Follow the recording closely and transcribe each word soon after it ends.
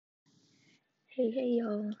Hey,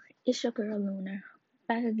 y'all. It's your girl Luna,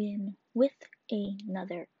 back again with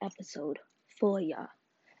another episode for y'all.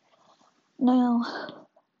 Now,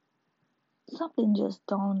 something just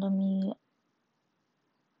dawned on me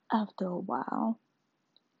after a while.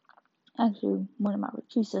 Actually, one of my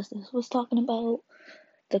retreat sisters was talking about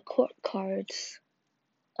the court cards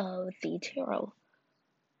of the tarot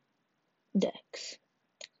decks.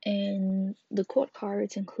 And the court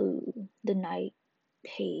cards include the Knight,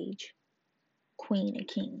 Page, Queen, and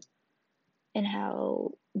King, and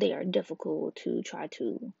how they are difficult to try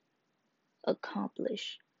to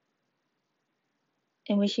accomplish.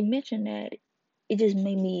 And when she mentioned that, it just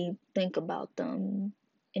made me think about them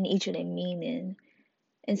and each of their meaning.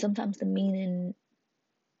 And sometimes the meaning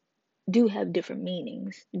do have different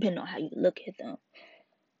meanings depending on how you look at them.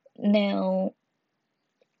 Now,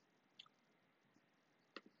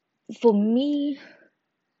 for me,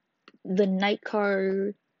 the Knight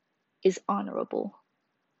card is honorable.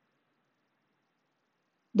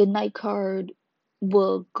 The Knight card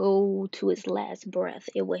will go to its last breath.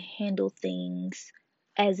 It will handle things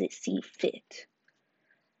as it see fit.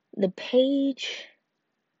 The Page,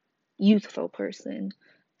 youthful person,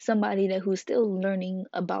 somebody who's still learning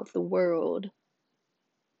about the world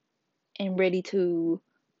and ready to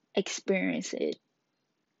experience it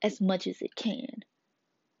as much as it can.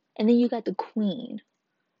 And then you got the Queen,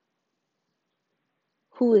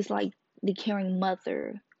 who is like the caring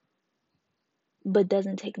mother, but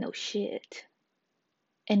doesn't take no shit.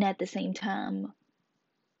 And at the same time,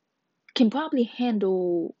 can probably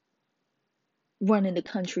handle running the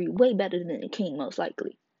country way better than the king, most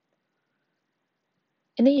likely.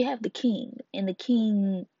 And then you have the king, and the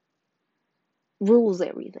king rules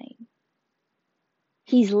everything.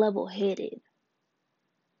 He's level headed.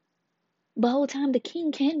 But the whole time, the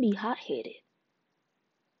king can be hot headed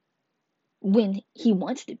when he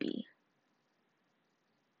wants to be.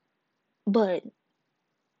 But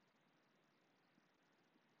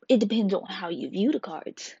it depends on how you view the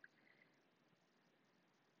cards.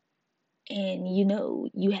 And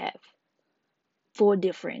you have 4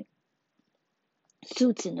 different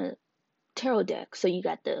suits in the tarot deck. So you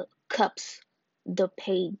got the cups, the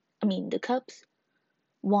cups,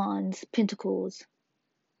 wands, pentacles.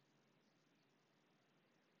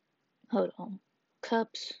 Hold on.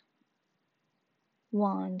 Cups,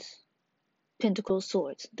 wands, pentacles,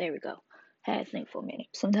 swords. There we go. Had to think for a minute.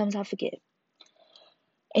 Sometimes I forget.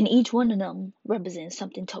 And each one of them represents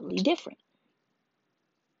something totally different.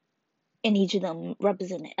 And each of them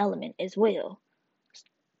represent an element as well.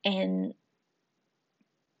 And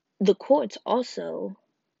the courts also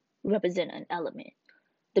represent an element.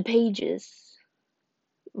 The pages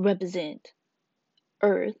represent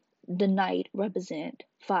earth, the knight represent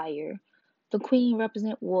fire, the queen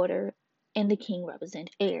represent water, and the king represent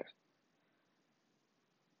air.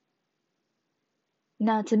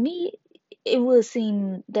 Now, to me, it would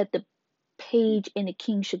seem that the page and the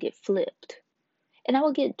king should get flipped. And I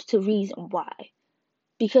will get to reason why.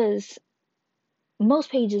 Because most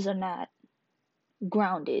pages are not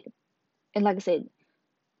grounded. And like I said,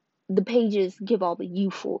 the pages give all the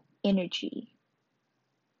youthful energy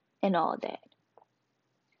and all that.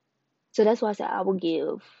 So that's why I said I will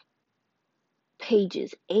give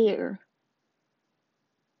pages air,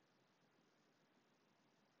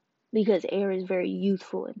 because air is very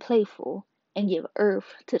youthful and playful, and give earth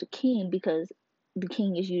to the king because the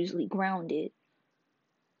king is usually grounded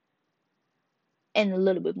and a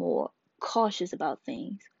little bit more cautious about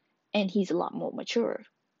things, and he's a lot more mature,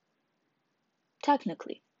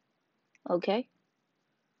 technically. Okay?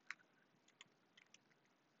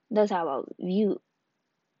 That's how I view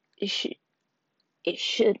it.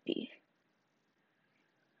 Should be.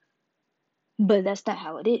 But that's not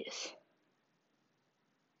how it is.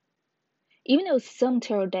 Even though some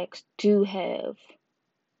tarot decks do have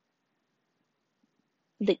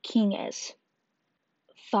the king as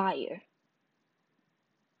fire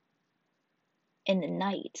and the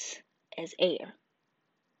knights as air.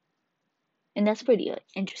 And that's pretty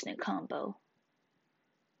interesting combo.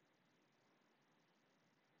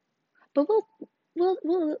 But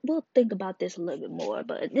we'll think about this a little bit more.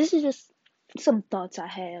 But this is just some thoughts I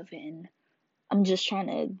have, and I'm just trying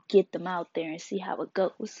to get them out there and see how it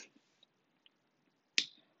goes.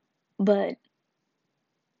 But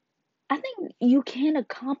I think you can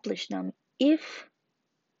accomplish them if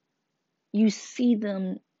you see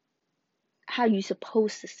them how you're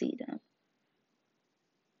supposed to see them.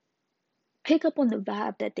 Pick up on the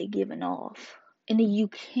vibe that they're giving off, and then you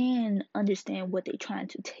can understand what they're trying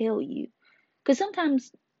to tell you. Because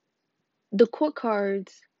sometimes the court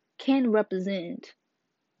cards can represent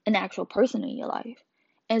an actual person in your life,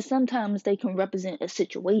 And sometimes they can represent a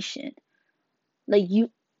situation. Like you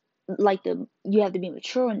have to be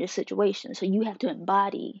mature in this situation. So you have to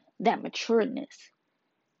embody that matureness.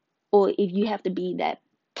 Or if you have to be that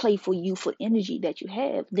playful, youthful energy that you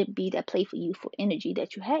have, then be that playful, youthful energy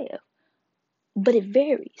that you have. But it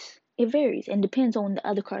varies. It varies and depends on the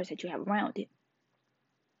other cards that you have around it.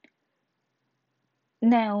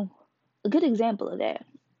 Now, a good example of that,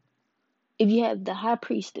 if you have the High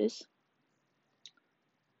Priestess,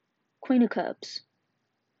 Queen of Cups,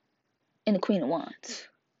 and the Queen of Wands.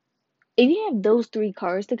 If you have those three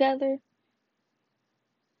cards together,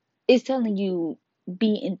 it's telling you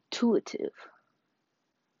be intuitive.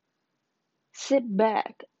 Sit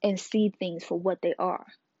back and see things for what they are.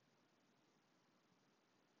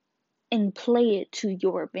 And play it to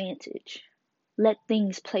your advantage. Let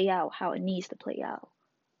things play out how it needs to play out.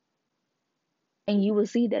 And you will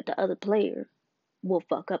see that the other player will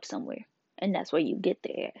fuck up somewhere. And that's where you get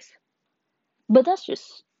their ass. But that's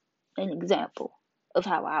just an example of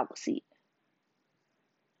how I would see it.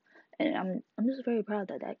 And I'm just very proud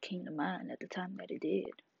that that came to mind at the time that it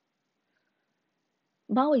did.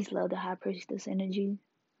 But I always loved the High Priestess energy.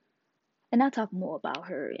 And I'll talk more about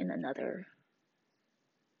her in another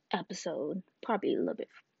episode, probably a little bit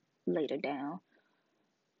later down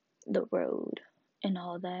the road and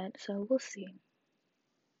all that. So we'll see.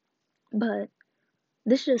 But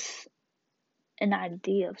this is just an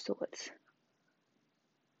idea of sorts.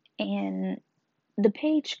 And the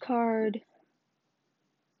page card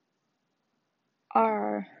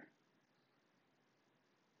are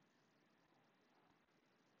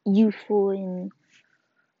youthful and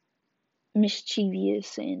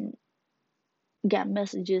mischievous and got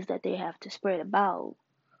messages that they have to spread about.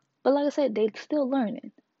 But like I said, they're still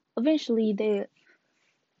learning. Eventually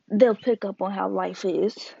they'll pick up on how life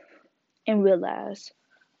is and realize,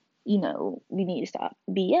 you need to stop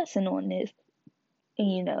BSing on this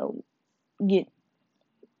and,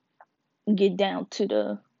 get down to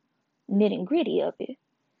the nitty gritty of it.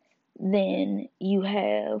 Then you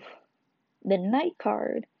have the Knight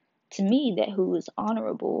card, to me, that who is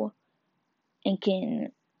honorable and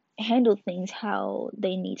can handle things how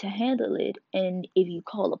they need to handle it. And if you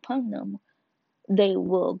call upon them, they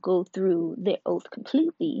will go through their oath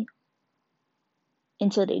completely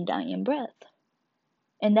until they die in breath.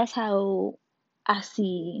 And that's how I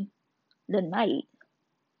see the Knight,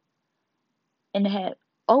 and have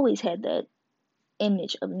always had that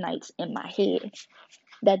image of knights in my head,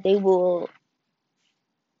 that they will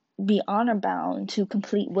be honor bound to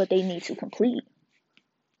complete what they need to complete.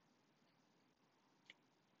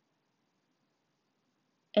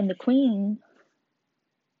 And the queen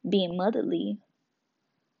being motherly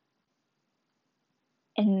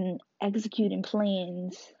and executing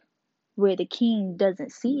plans where the king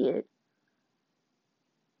doesn't see it.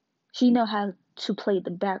 She know how to play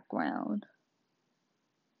the background.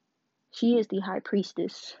 She is the high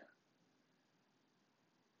priestess.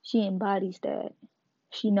 She embodies that.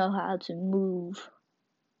 She know how to move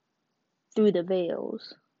through the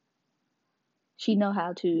veils. She know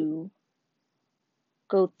how to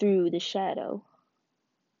go through the shadow.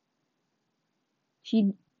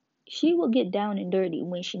 She will get down and dirty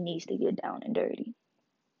when she needs to get down and dirty.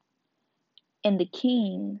 And the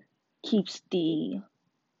king keeps the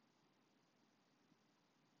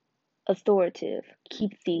authoritative,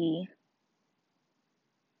 keep the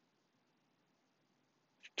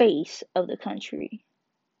face of the country,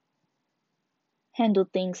 handle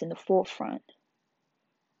things in the forefront,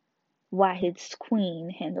 while his queen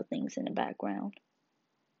handle things in the background.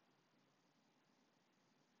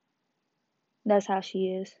 That's how she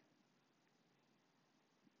is.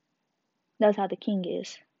 That's how the king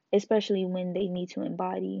is, especially when they need to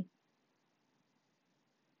embody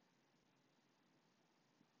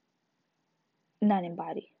not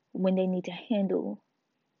embody, when they need to handle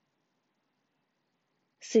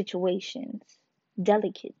situations,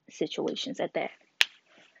 delicate situations at that.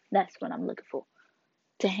 That's what I'm looking for.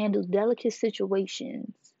 To handle delicate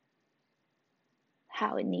situations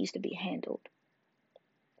how it needs to be handled.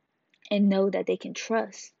 And know that they can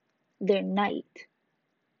trust their knight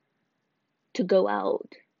to go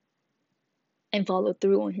out and follow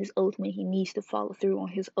through on his oath when he needs to follow through on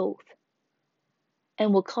his oath.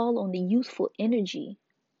 And will call on the youthful energy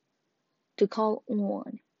to call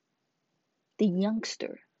on the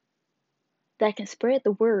youngster that can spread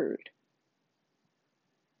the word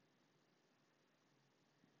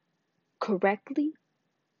correctly,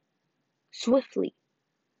 swiftly,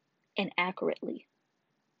 and accurately.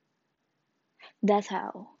 That's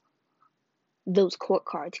how those court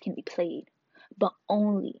cards can be played, but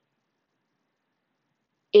only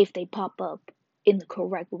if they pop up in the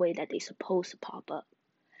correct way that they're supposed to pop up.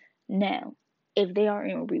 Now, if they are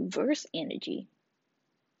in reverse energy,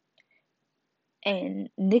 and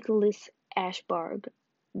Nicholas Ashbarg,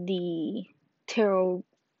 the tarot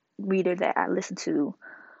reader that I listen to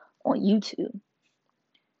on YouTube,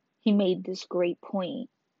 he made this great point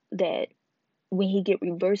that when he get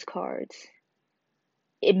reverse cards,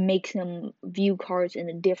 it makes him view cards in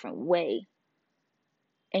a different way,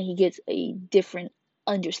 and he gets a different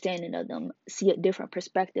understanding of them, see a different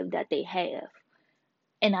perspective that they have.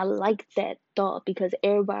 And I like that thought because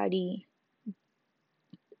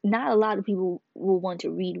not a lot of people will want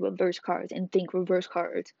to read reverse cards and think reverse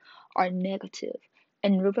cards are negative.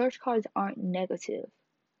 And reverse cards aren't negative.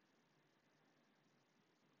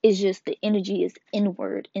 It's just the energy is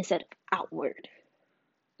inward instead of outward.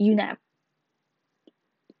 You're not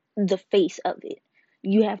the face of it.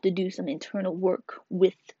 You have to do some internal work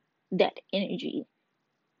with that energy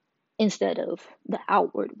instead of the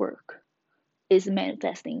outward work is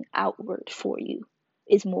manifesting outward for you.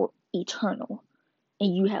 It's more eternal.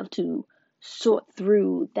 And you have to sort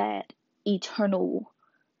through that eternal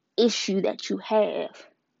issue that you have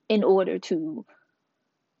in order to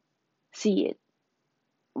see it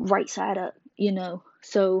right side up,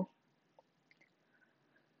 So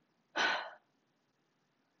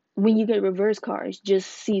when you get reverse cards, just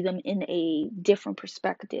see them in a different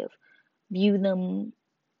perspective, view them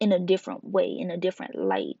in a different way, in a different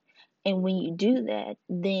light. And when you do that,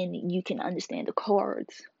 then you can understand the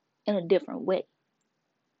cards in a different way.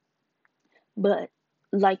 But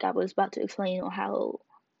like I was about to explain on how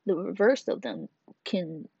the reverse of them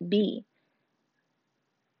can be,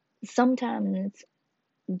 sometimes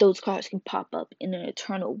those cards can pop up in an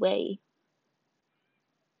eternal way.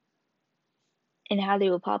 And how they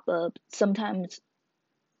will pop up, sometimes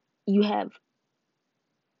you have,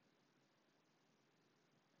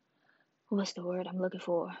 what's the word I'm looking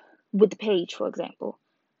for? With the page, for example,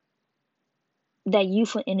 that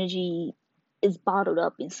youthful energy is bottled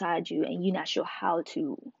up inside you and you're not sure how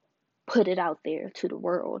to put it out there to the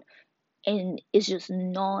world. And it's just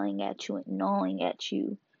gnawing at you and gnawing at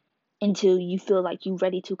you until you feel like you're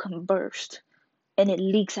ready to burst. And it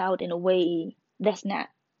leaks out in a way that's not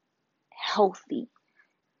healthy,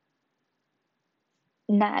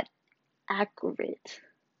 not accurate.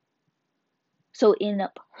 So it end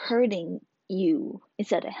up hurting you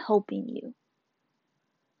instead of helping you.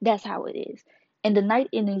 That's how it is. And the night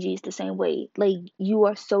energy is the same way. Like you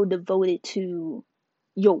are so devoted to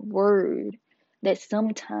your word that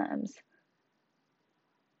sometimes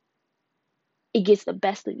it gets the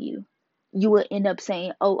best of you. You will end up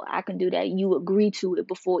saying, "Oh, I can do that." You agree to it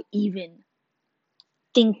before even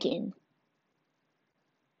thinking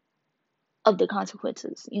of the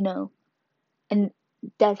consequences. And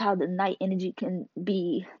that's how the night energy can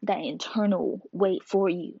be that internal weight for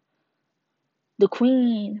you. The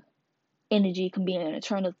queen energy can be an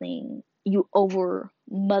eternal thing. You over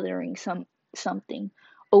mothering something,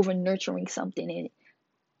 over nurturing something, and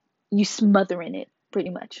you smothering it pretty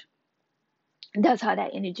much. That's how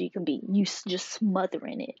that energy can be. You just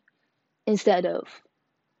smothering it instead of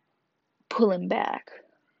pulling back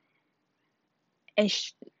and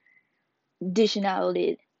dishing out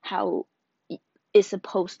it how it's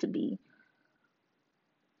supposed to be,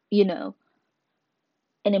 you know,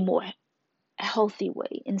 in a more healthy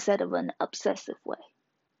way instead of an obsessive way.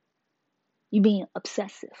 You being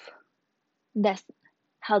obsessive. That's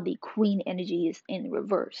how the queen energy is in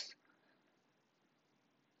reverse.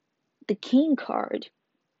 The king card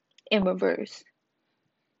in reverse,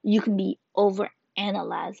 you can be over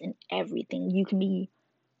analyzing everything.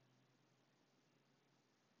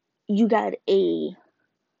 You got a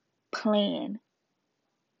plan.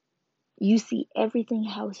 You see everything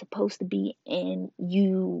how it's supposed to be, and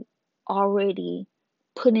you already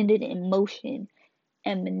putting it in motion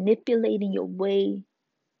and manipulating your way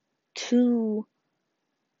to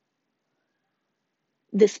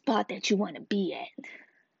the spot that you want to be at.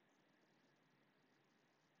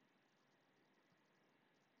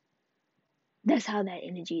 That's how that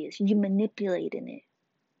energy is. You manipulating it.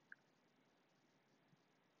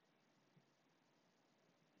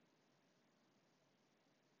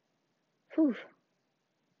 Whew.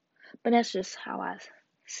 But that's just how I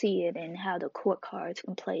see it and how the court cards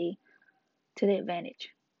can play to their advantage.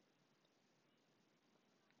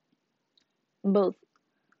 Both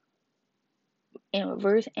in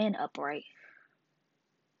reverse and upright.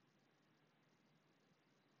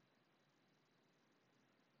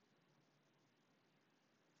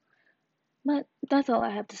 But that's all I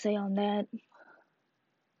have to say on that.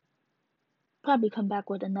 Probably come back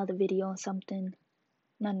with another video on something.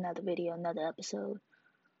 Not another video, another episode.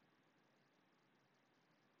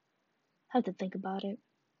 Have to think about it.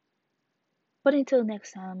 But until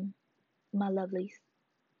next time, my lovelies.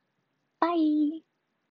 Bye.